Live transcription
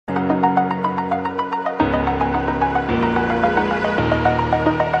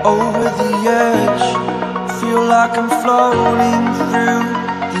edge, feel like I'm floating through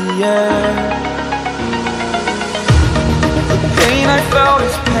the air. The pain I felt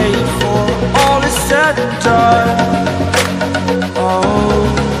is paid for, all is said and done. Oh,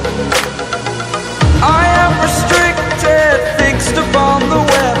 I am restricted, fixed upon the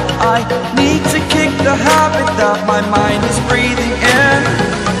web. I need to kick the habit that my mind is breathing in.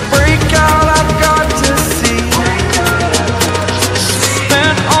 Break out, I've got to see.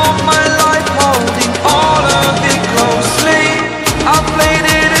 Spent all my life holding all of it closely. I played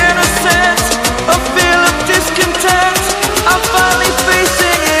it innocent, a feel of discontent. I'm finally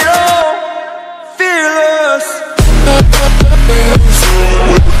facing it all, fearless.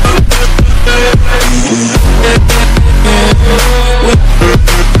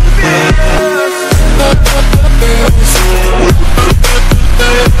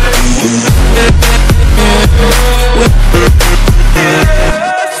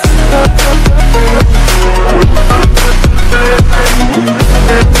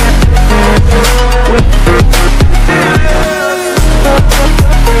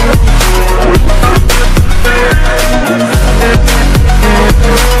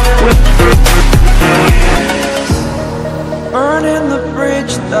 Burning the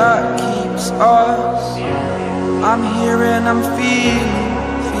bridge that keeps us. I'm here and I'm feeling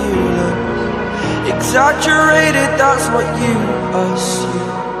fearless. Exaggerated, that's what you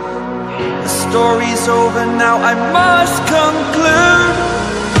assume. The story's over now, I must conclude.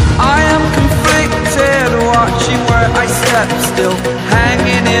 I am conflicted, watching where I step still,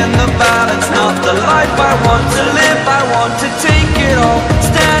 hanging in the balance. Not the life I want to live, I want to take it all.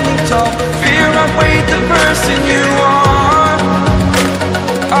 Standing tall, fear I've weighed the person you are.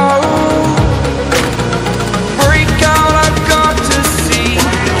 Oh, break out, I've got to see.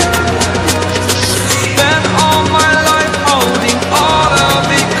 Spent all my life holding all of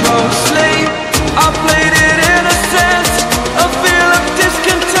it closely. I played it innocent, a feel of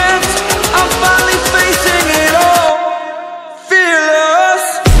discontent. I'm finally facing it all, fearless.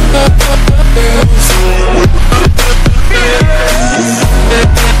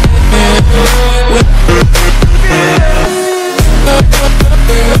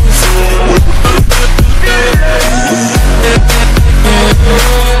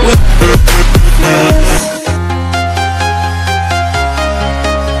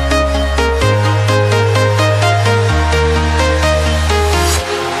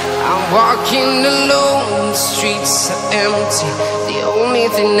 Walking alone, the streets are empty. The only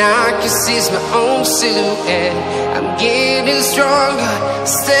thing I can see is my own silhouette. I'm getting stronger,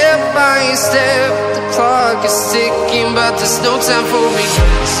 step by step. The clock is ticking, but there's no time for me.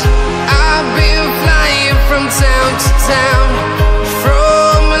 I've been flying from town to town,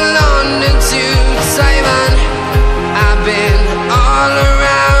 from London to Taiwan. I've been all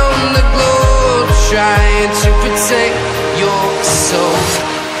around the globe, trying to protect your soul.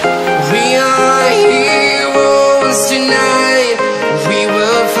 We are heroes tonight. We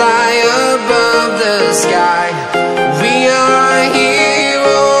will fly above the sky. We are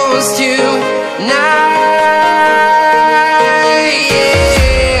heroes tonight.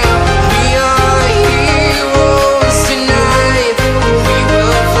 Yeah. We are heroes tonight. We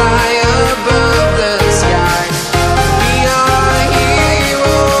will fly above the sky. We are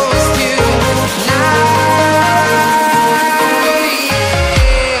heroes tonight.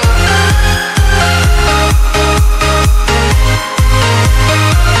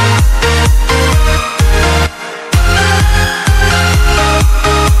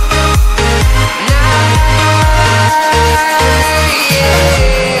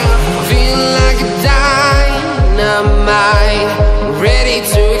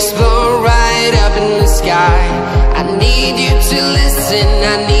 I need you to listen,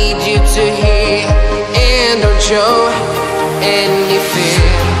 I need you to hear, and don't show any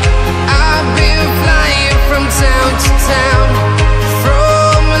fear. I've been flying from town to town,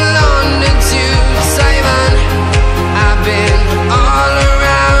 from London to Taiwan. I've been all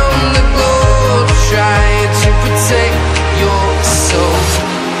around the globe, trying to protect your soul.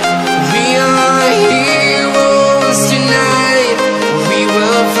 We are heroes tonight. We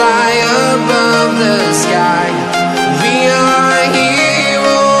will fly above the sky. We are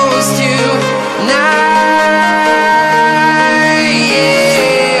heroes tonight. Yeah.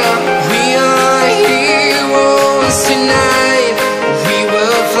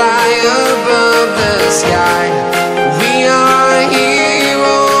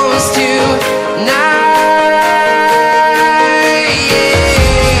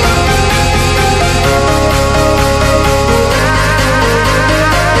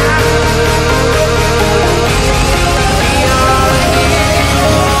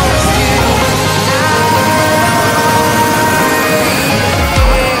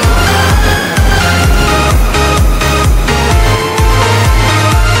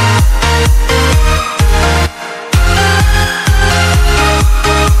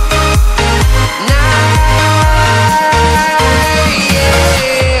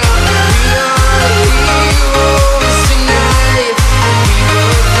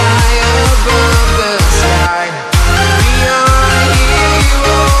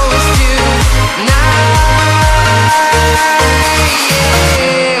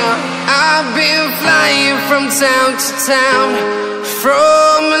 town to town,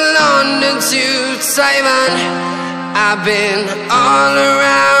 from London to Taiwan. I've been all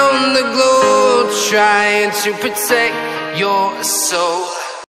around the globe trying to protect your soul.